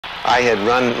I had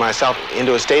run myself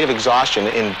into a state of exhaustion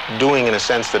in doing, in a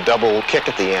sense, the double kick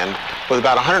at the end. With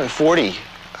about 140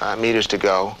 meters to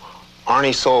go,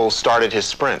 Arnie Soles started his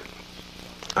sprint.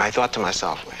 I thought to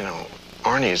myself, you know,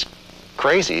 Arnie is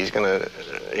crazy. He's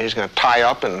gonna tie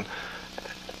up, and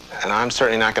I'm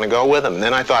certainly not going to go with him. And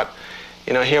then I thought,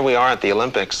 you know, here we are at the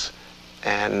Olympics,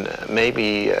 and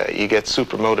maybe you get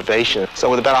super motivation. So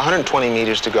with about 120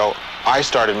 meters to go, I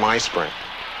started my sprint.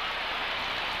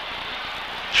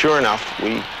 Sure enough,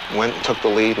 we went and took the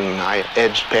lead, and I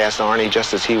edged past Arnie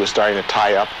just as he was starting to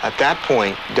tie up. At that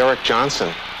point, Derek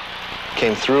Johnson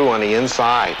came through on the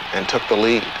inside and took the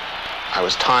lead. I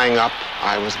was tying up.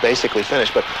 I was basically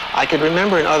finished. But I could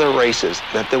remember in other races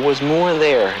that there was more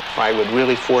there if I would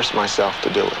really force myself to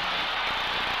do it.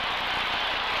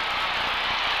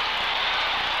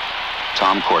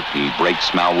 Tom Courtney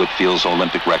breaks Mal Whitfield's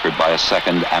Olympic record by 1.5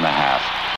 seconds.